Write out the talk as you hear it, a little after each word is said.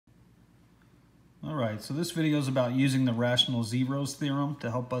All right, so this video is about using the rational zeros theorem to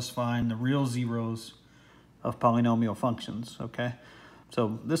help us find the real zeros of polynomial functions, okay?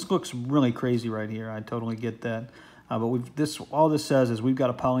 So this looks really crazy right here. I totally get that. But all this says is we've got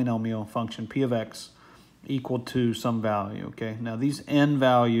a polynomial function, p of x, equal to some value, okay? Now these n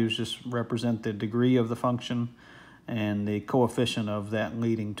values just represent the degree of the function and the coefficient of that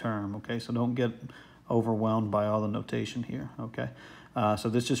leading term, okay? So don't get overwhelmed by all the notation here, okay? So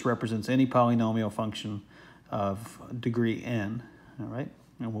this just represents any polynomial function of degree n, all right?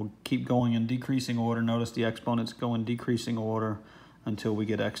 And we'll keep going in decreasing order. Notice the exponents go in decreasing order until we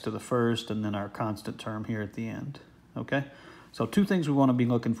get x to the first and then our constant term here at the end, okay? So two things we want to be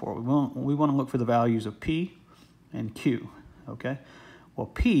looking for. We want to look for the values of p and q, okay? Well,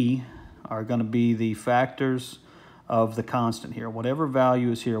 p are going to be the factors of the constant here. Whatever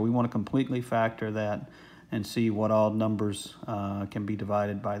value is here, we want to completely factor that and see what all numbers can be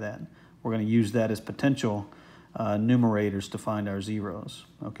divided by that. We're going to use that as potential numerators to find our zeros,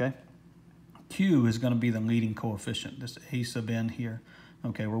 okay? Q is going to be the leading coefficient, this a sub n here.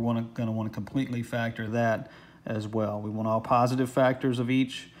 Okay, we're going to want to completely factor that as well. We want all positive factors of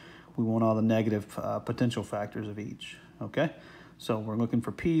each. We want all the negative potential factors of each, okay? So we're looking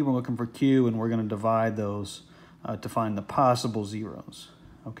for P, we're looking for Q, and we're going to divide those to find the possible zeros,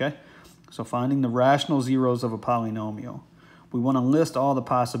 okay? So finding the rational zeros of a polynomial, we want to list all the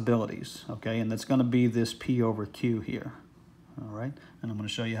possibilities, okay? And that's going to be this P over Q here, all right? And I'm going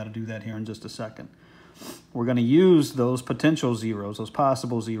to show you how to do that here in just a second. We're going to use those potential zeros, those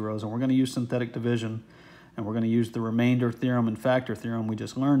possible zeros, and we're going to use synthetic division, and we're going to use the remainder theorem and factor theorem we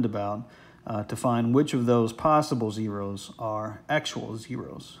just learned about to find which of those possible zeros are actual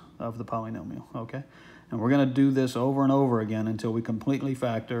zeros of the polynomial, okay? And we're going to do this over and over again until we completely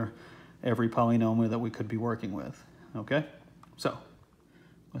factor every polynomial that we could be working with, okay? So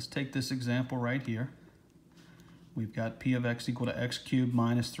let's take this example right here. We've got p of x equal to x cubed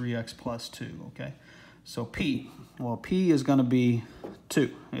minus 3x plus 2, okay? So p, well, p is going to be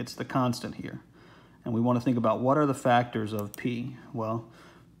 2. It's the constant here. And we want to think about what are the factors of p. Well,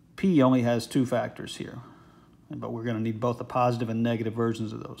 p only has 2 factors here, but we're going to need both the positive and negative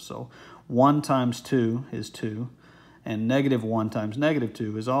versions of those. So 1 times 2 is 2, and negative 1 times negative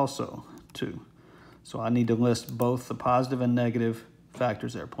 2 is also 2. So I need to list both the positive and negative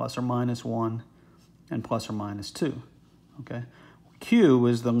factors there, plus or minus 1 and plus or minus 2, okay? Q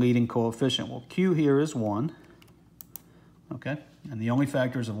is the leading coefficient. Well, Q here is 1, okay? And the only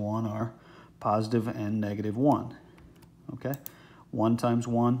factors of 1 are positive and negative 1, okay? 1 times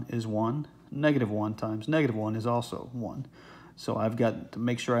 1 is 1. Negative 1 times negative 1 is also 1. So I've got to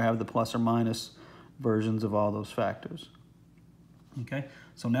make sure I have the plus or minus versions of all those factors, okay?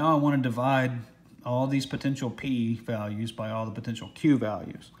 So now I want to divide all these potential p values by all the potential q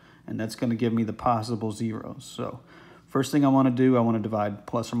values, and that's going to give me the possible zeros. So first thing I want to do, I want to divide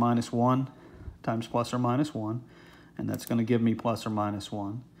plus or minus 1 times plus or minus 1, and that's going to give me plus or minus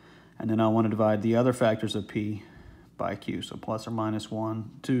 1. And then I want to divide the other factors of p by q. So plus or minus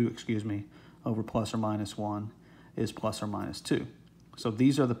 2, over plus or minus 1 is plus or minus 2. So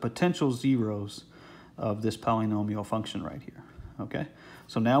these are the potential zeros of this polynomial function right here, okay?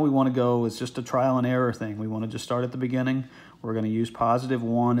 So now we want to go, it's just a trial and error thing. We want to just start at the beginning. We're going to use positive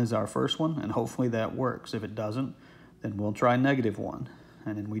 1 as our first one, and hopefully that works. If it doesn't, then we'll try negative 1,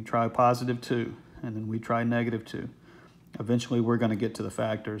 and then we try positive 2, and then we try negative 2. Eventually, we're going to get to the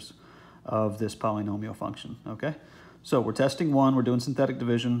factors of this polynomial function, okay? So we're testing 1. We're doing synthetic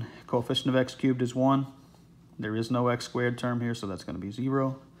division. Coefficient of x cubed is 1. There is no x squared term here, so that's going to be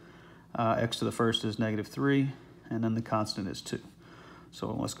 0. X to the first is negative 3, and then the constant is 2.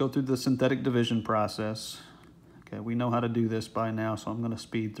 So let's go through the synthetic division process. Okay, we know how to do this by now, so I'm going to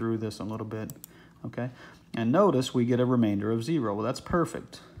speed through this a little bit, okay? And notice we get a remainder of 0. Well, that's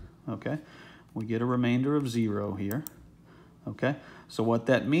perfect, okay? We get a remainder of 0 here, okay? So what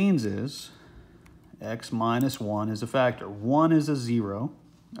that means is x minus 1 is a factor. 1 is a 0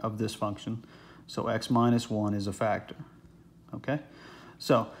 of this function, so x minus 1 is a factor, okay?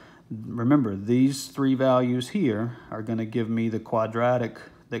 So remember, these 3 values here are going to give me the quadratic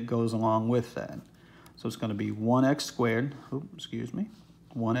that goes along with that. So it's going to be 1x squared,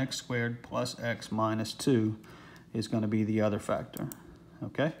 1x squared plus x minus 2 is going to be the other factor,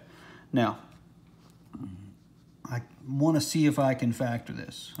 okay? Now, I want to see if I can factor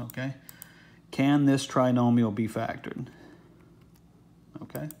this, okay? Can this trinomial be factored?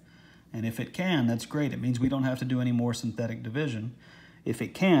 Okay? And if it can, that's great. It means we don't have to do any more synthetic division. If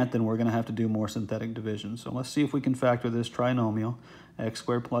it can't, then we're going to have to do more synthetic division. So let's see if we can factor this trinomial. X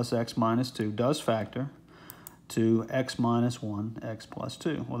squared plus x minus 2 does factor. to x minus 1, x plus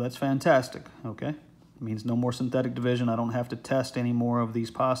 2. Well, that's fantastic, okay? It means no more synthetic division. I don't have to test any more of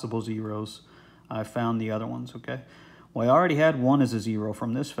these possible zeros. I found the other ones, okay? Well, I already had 1 as a 0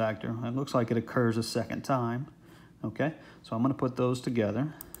 from this factor. It looks like it occurs a second time, okay? So I'm going to put those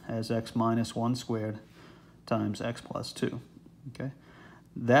together as x minus 1 squared times x plus 2, okay?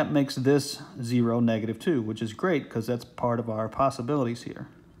 That makes this 0 negative 2, which is great because that's part of our possibilities here,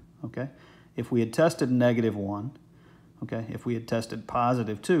 okay? If we had tested negative 1, okay, if we had tested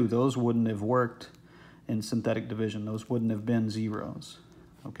positive 2, those wouldn't have worked in synthetic division. Those wouldn't have been zeros,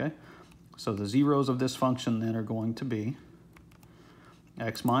 okay? So the zeros of this function then are going to be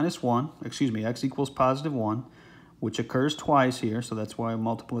x minus 1, excuse me, x equals positive 1, which occurs twice here, so that's why a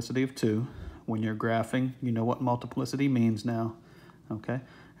multiplicity of 2. When you're graphing, you know what multiplicity means now, okay?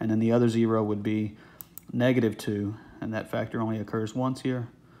 And then the other 0 would be negative 2, and that factor only occurs once here,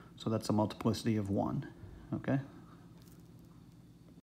 so that's a multiplicity of 1, okay?